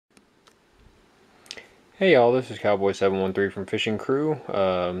Hey y'all, this is Cowboy713 from Fishing Crew.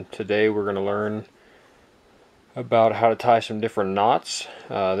 Today we're going to learn about how to tie some different knots.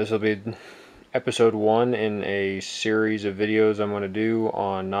 This will be episode 1 in a series of videos I'm going to do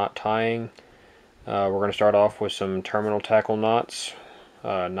on knot tying. We're going to start off with some terminal tackle knots.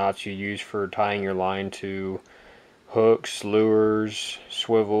 Knots you use for tying your line to hooks, lures,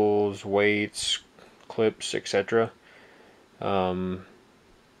 swivels, weights, clips, etc.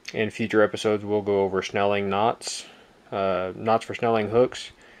 In future episodes, we'll go over snelling knots, knots for snelling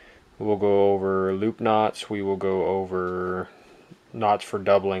hooks. We'll go over loop knots. We will go over knots for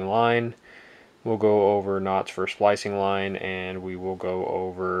doubling line. We'll go over knots for splicing line, and we will go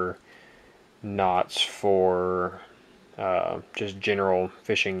over knots for just general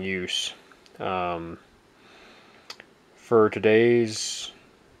fishing use. For today's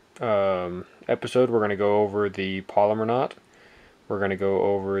episode, we're going to go over the Polimar knot. We're going to go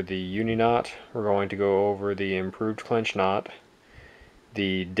over the uni knot. We're going to go over the improved clinch knot,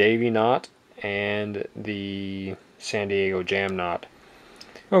 the Davy knot, and the San Diego jam knot.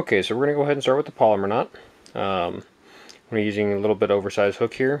 Okay, so we're going to go ahead and start with the Polimar knot. I'm using a little bit oversized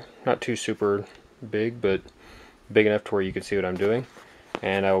hook here, not too super big, but big enough to where you can see what I'm doing.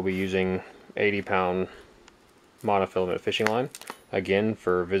 And I will be using 80-pound monofilament fishing line, again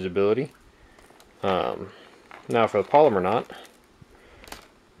for visibility. Now for the Polimar knot,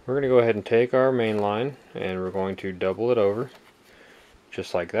 we're going to go ahead and take our main line and we're going to double it over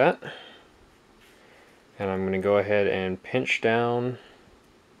just like that, and I'm going to go ahead and pinch down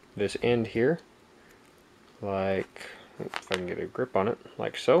this end here, like, if I can get a grip on it,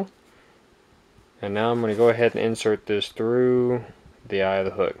 like so. And now I'm going to go ahead and insert this through the eye of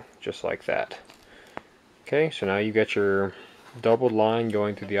the hook just like that. Okay, so now you got your doubled line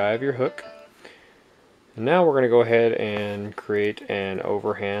going through the eye of your hook. And now we're going to go ahead and create an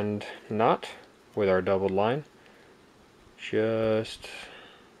overhand knot with our doubled line, just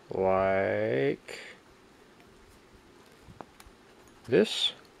like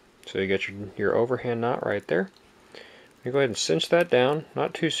this. So you get your overhand knot right there. You go ahead and cinch that down,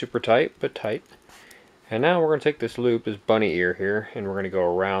 not too super tight, but tight. And now we're going to take this loop, this bunny ear here, and we're going to go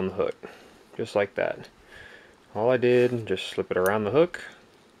around the hook, just like that. All I did, just slip it around the hook,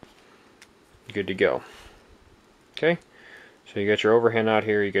 good to go. Okay, so you got your overhand knot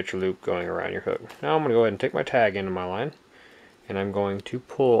here, you get your loop going around your hook. Now I'm going to go ahead and take my tag into my line, and I'm going to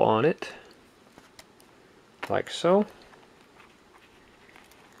pull on it, like so.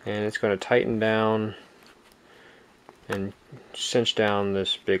 And it's going to tighten down and cinch down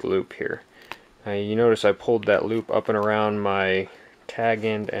this big loop here. Now you notice I pulled that loop up and around my tag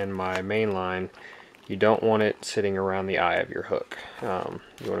end and my main line. You don't want it sitting around the eye of your hook. You want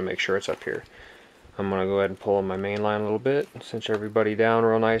to make sure it's up here. I'm going to go ahead and pull on my main line a little bit, cinch everybody down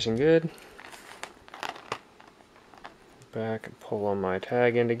real nice and good. Back and pull on my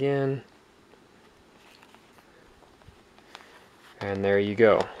tag end again. And there you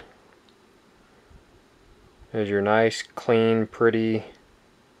go. There's your nice, clean, pretty,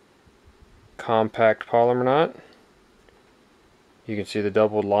 compact Polimar knot. You can see the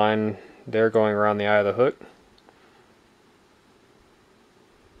doubled line there going around the eye of the hook.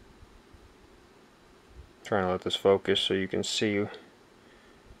 Trying to let this focus so you can see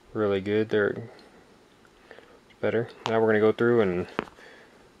really good. There, it's better. Now we're going to go through and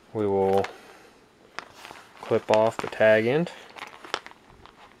we will clip off the tag end.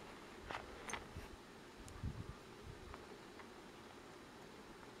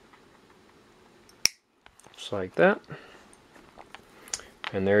 Just like that.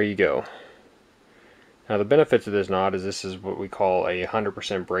 And there you go. Now the benefits of this knot is this is what we call a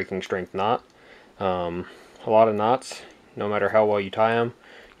 100% breaking strength knot. A lot of knots, no matter how well you tie them,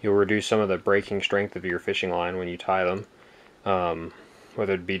 you'll reduce some of the breaking strength of your fishing line when you tie them,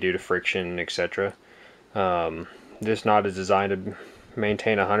 whether it be due to friction, etc. This knot is designed to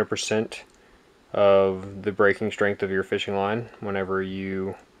maintain 100% of the breaking strength of your fishing line whenever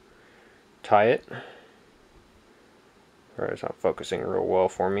you tie it. Alright, it's not focusing real well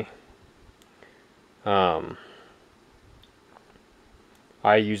for me.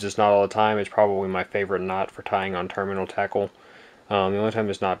 I use this knot all the time. It's probably my favorite knot for tying on terminal tackle. The only time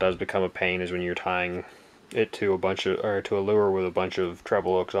this knot does become a pain is when you're tying it to to a lure with a bunch of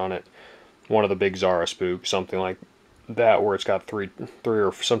treble hooks on it. One of the big Zara spooks, something like that, where it's got three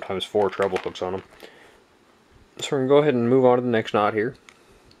or sometimes 4 treble hooks on them. So we're gonna go ahead and move on to the next knot here.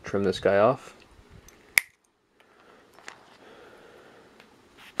 Trim this guy off.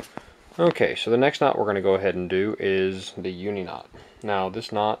 Okay, so the next knot we're going to go ahead and do is the uni knot. Now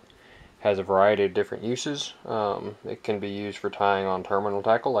this knot has a variety of different uses. It can be used for tying on terminal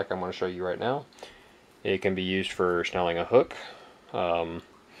tackle like I'm going to show you right now. It can be used for snelling a hook.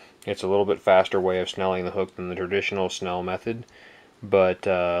 It's a little bit faster way of snelling the hook than the traditional snell method, but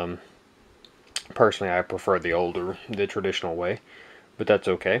personally I prefer the traditional way, but that's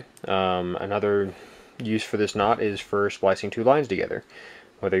okay. Another use for this knot is for splicing two lines together,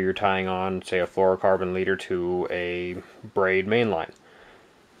 whether you're tying on, say, a fluorocarbon leader to a braid main line.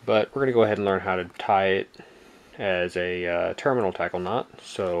 But we're going to go ahead and learn how to tie it as a terminal tackle knot.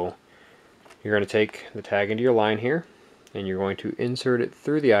 So you're going to take the tag into your line here, and you're going to insert it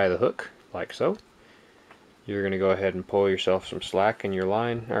through the eye of the hook, like so. You're going to go ahead and pull yourself some slack in your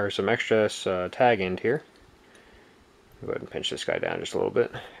line, or some extra tag end here. Go ahead and pinch this guy down just a little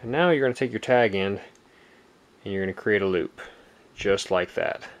bit. And now you're going to take your tag end, and you're going to create a loop, just like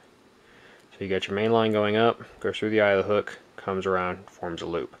that. So you got your main line going up, goes through the eye of the hook, comes around, forms a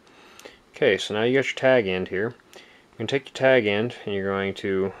loop. Okay, so now you got your tag end here. You're going to take your tag end, and you're going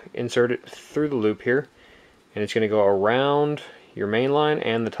to insert it through the loop here, and it's going to go around your main line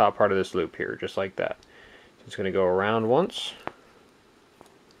and the top part of this loop here, just like that. So it's going to go around once.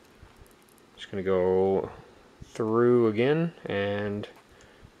 It's going to go through again and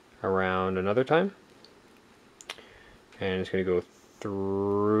around another time. And it's going to go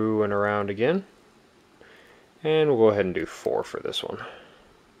through and around again. And we'll go ahead and do 4 for this one.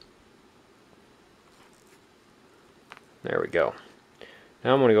 There we go.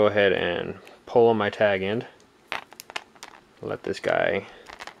 Now I'm going to go ahead and pull on my tag end. Let this guy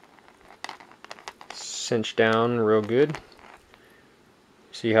cinch down real good.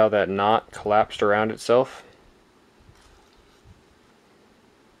 See how that knot collapsed around itself?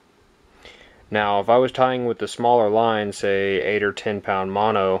 Now if I was tying with the smaller line, say 8 or 10 pound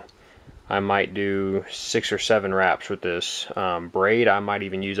mono, I might do 6 or 7 wraps with this. Braid, I might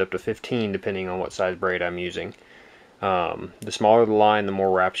even use up to 15 depending on what size braid I'm using. The smaller the line, the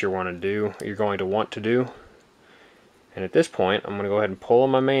more wraps you're going to want to do. And at this point, I'm going to go ahead and pull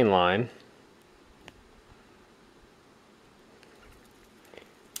on my main line.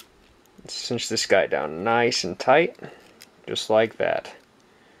 Cinch this guy down nice and tight, just like that.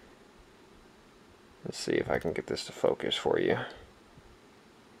 Let's see if I can get this to focus for you.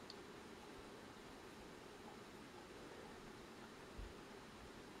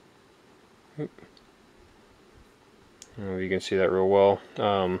 You can see that real well.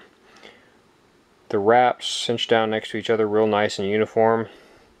 The wraps cinch down next to each other real nice and uniform.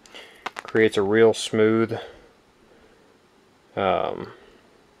 Creates a real smooth,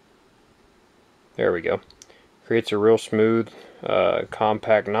 there we go. Creates a real smooth,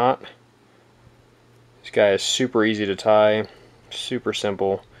 compact knot. This guy is super easy to tie, super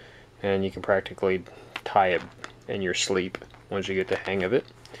simple, and you can practically tie it in your sleep once you get the hang of it.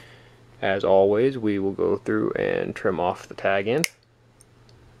 As always, we will go through and trim off the tag end.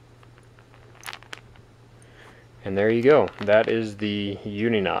 And there you go. That is the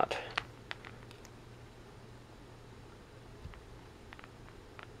uni knot.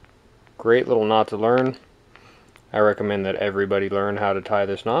 Great little knot to learn. I recommend that everybody learn how to tie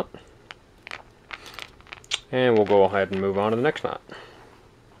this knot. And we'll go ahead and move on to the next knot.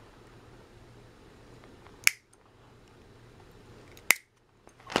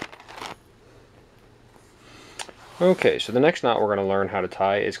 Okay, so the next knot we're going to learn how to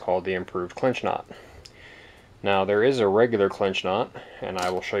tie is called the improved clinch knot. Now there is a regular clinch knot, and I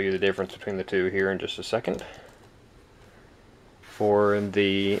will show you the difference between the two here in just a second. For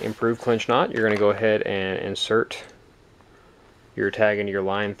the improved clinch knot, you're going to go ahead and insert your tag into your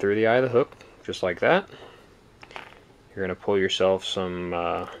line through the eye of the hook, just like that. You're going to pull yourself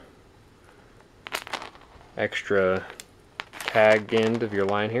some extra tag end of your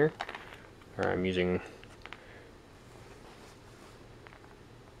line here. Or I'm using,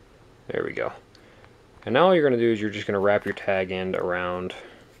 there we go. And now all you're going to do is you're just going to wrap your tag end around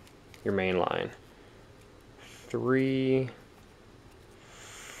your main line. 3,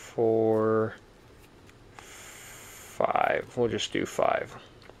 4, 5. We'll just do 5.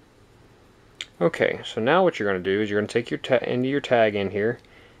 Okay, so now what you're going to do is you're going to take your tag in here.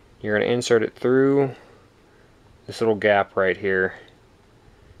 You're going to insert it through this little gap right here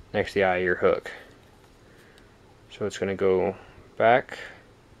next to the eye of your hook. So it's going to go back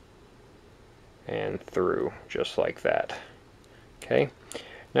and through, just like that. Okay,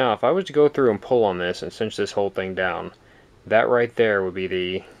 now if I was to go through and pull on this and cinch this whole thing down, that right there would be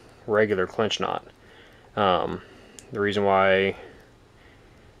the regular clinch knot. The reason why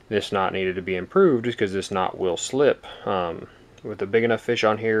this knot needed to be improved is because this knot will slip. With a big enough fish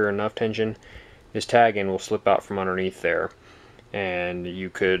on here, enough tension, this tag end will slip out from underneath there, and you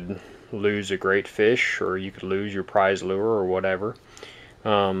could lose a great fish, or you could lose your prize lure or whatever.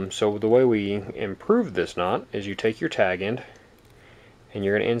 So the way we improve this knot is you take your tag end and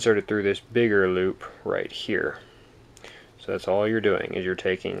you're going to insert it through this bigger loop right here. So that's all you're doing, is you're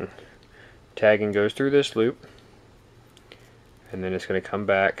taking tag end goes through this loop, and then it's going to come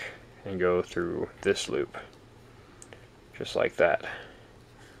back and go through this loop, just like that.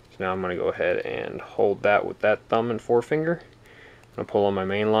 So now I'm going to go ahead and hold that with that thumb and forefinger. I'm going to pull on my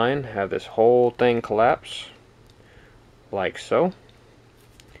main line, have this whole thing collapse, like so.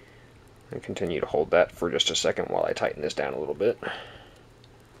 And continue to hold that for just a second while I tighten this down a little bit.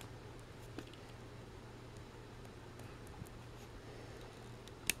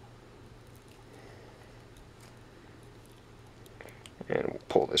 And we'll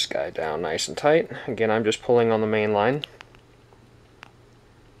pull this guy down nice and tight. Again, I'm just pulling on the main line.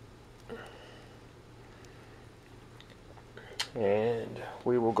 And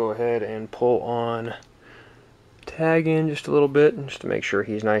we will go ahead and pull on tag in just a little bit, just to make sure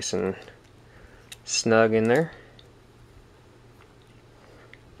he's nice and snug in there.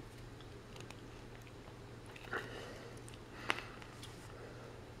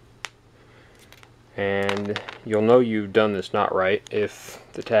 And you'll know you've done this knot right if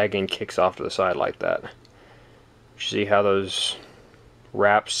the tag end kicks off to the side like that. You see how those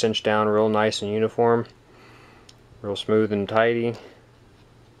wraps cinch down real nice and uniform, real smooth and tidy.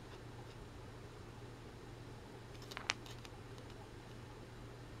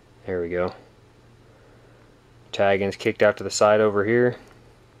 There we go. Tag end's kicked out to the side over here.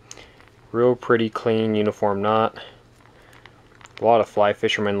 Real pretty, clean, uniform knot. A lot of fly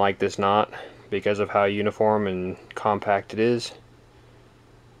fishermen like this knot because of how uniform and compact it is.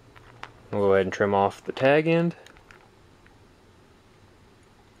 We'll go ahead and trim off the tag end.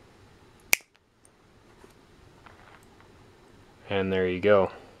 And there you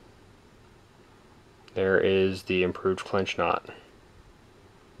go. There is the improved clinch knot.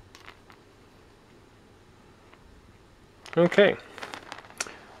 Okay.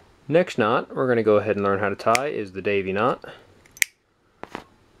 Next knot we're going to go ahead and learn how to tie is the Davy Knot.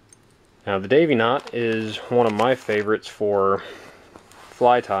 Now the Davy Knot is one of my favorites for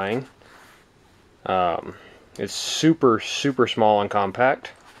fly tying. It's super small and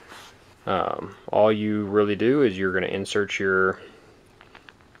compact. All you really do is you're going to insert your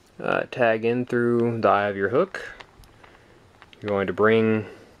tag in through the eye of your hook. You're going to bring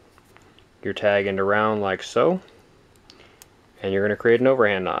your tag end around like so, and you're going to create an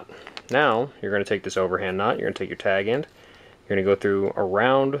overhand knot. Now you're going to take this overhand knot, you're going to take your tag end, you're going to go through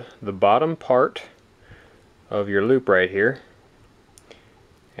around the bottom part of your loop right here,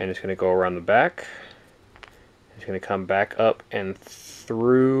 and it's going to go around the back. It's going to come back up and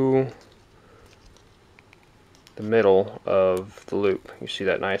through the middle of the loop. You see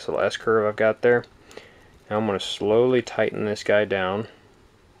that nice little S curve I've got there? Now I'm going to slowly tighten this guy down.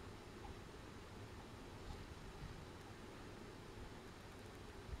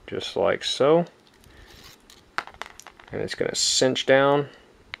 Just like so. And it's going to cinch down.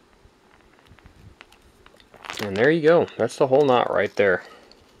 And there you go. That's the whole knot right there.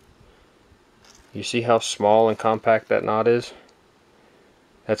 You see how small and compact that knot is?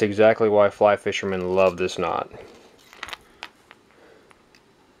 That's exactly why fly fishermen love this knot.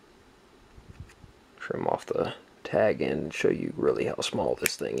 Trim off the tag end and show you really how small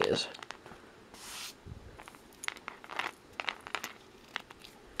this thing is.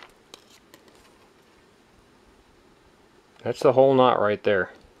 That's the whole knot right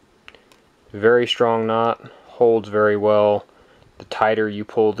there. Very strong knot, holds very well. The tighter you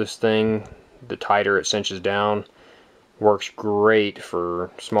pull this thing, the tighter it cinches down. Works great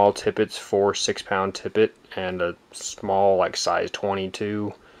for small tippets, 4-6 pound tippet, and a small like size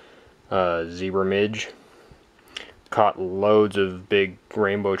 22 zebra midge. Caught loads of big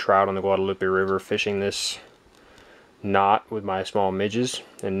rainbow trout on the Guadalupe River fishing this knot with my small midges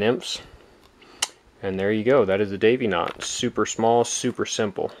and nymphs. And there you go, that is the Davy Knot. Super small, super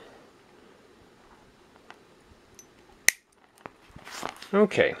simple.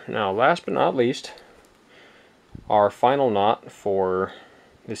 Okay, now last but not least, our final knot for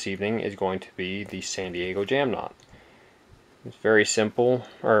this evening is going to be the San Diego Jam Knot. It's very simple,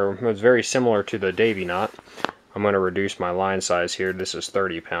 or it's very similar to the Davy Knot. I'm going to reduce my line size here. This is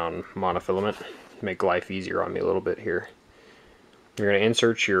 30-pound monofilament. Make life easier on me a little bit here. You're going to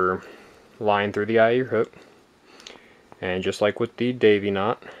insert your line through the eye of your hook, and just like with the Davy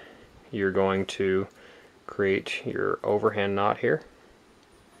Knot, you're going to create your overhand knot here.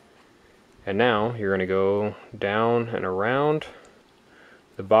 And now you're going to go down and around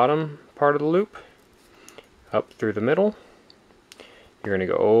the bottom part of the loop, up through the middle. You're going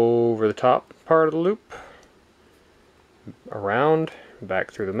to go over the top part of the loop, around,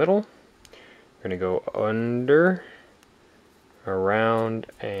 back through the middle. We're going to go under, around,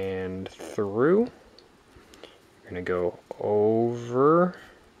 and through. We're going to go over,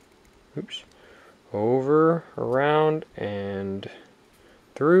 oops, over, around, and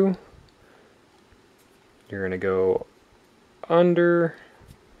through. You're going to go under,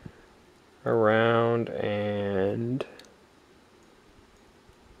 around, and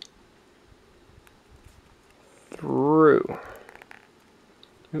through.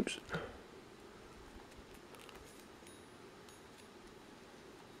 Oops.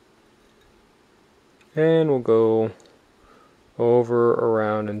 And we'll go over,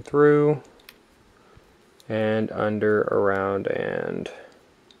 around, and through, and under, around, and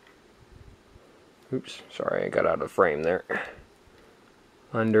oops, sorry, I got out of frame there.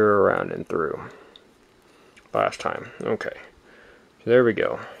 Under, around, and through. Last time. Okay. So there we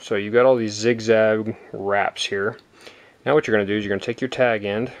go. So you've got all these zigzag wraps here. Now what you're going to do is you're going to take your tag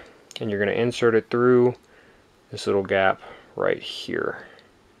end and you're going to insert it through this little gap right here.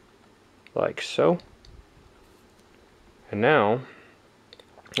 Like so. And now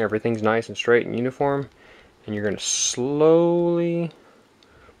everything's nice and straight and uniform, and you're going to slowly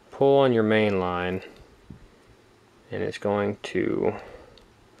pull on your main line, and it's going to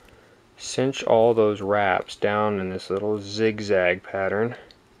cinch all those wraps down in this little zigzag pattern.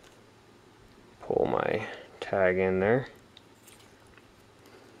 Pull my tag in there.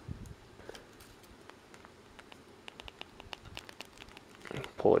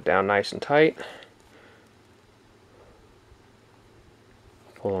 Pull it down nice and tight.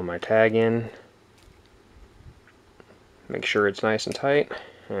 Pull on my tag in. Make sure it's nice and tight.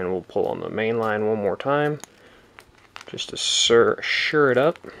 And we'll pull on the main line one more time, just to sure it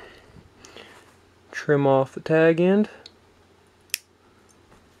up. Trim off the tag end.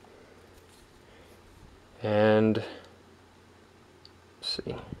 And let's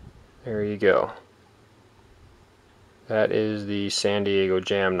see, there you go. That is the San Diego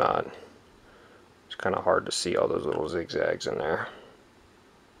jam knot. It's kind of hard to see all those little zigzags in there.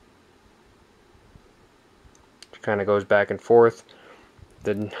 It kind of goes back and forth.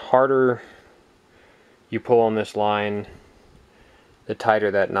 The harder you pull on this line, the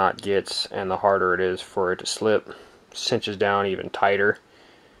tighter that knot gets, and the harder it is for it to slip. Cinches down even tighter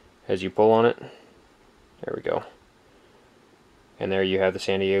as you pull on it. There we go. And there you have the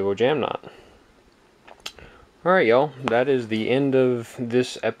San Diego jam knot. Alright y'all, that is the end of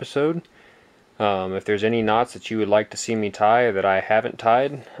this episode. If there's any knots that you would like to see me tie that I haven't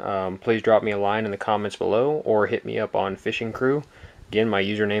tied, please drop me a line in the comments below or hit me up on FishingCrew. Again, my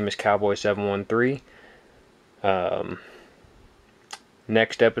username is Cowboy713.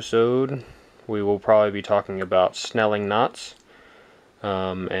 Next episode, we will probably be talking about snelling knots,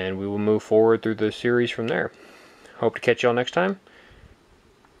 and we will move forward through the series from there. Hope to catch y'all next time.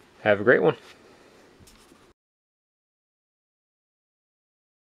 Have a great one.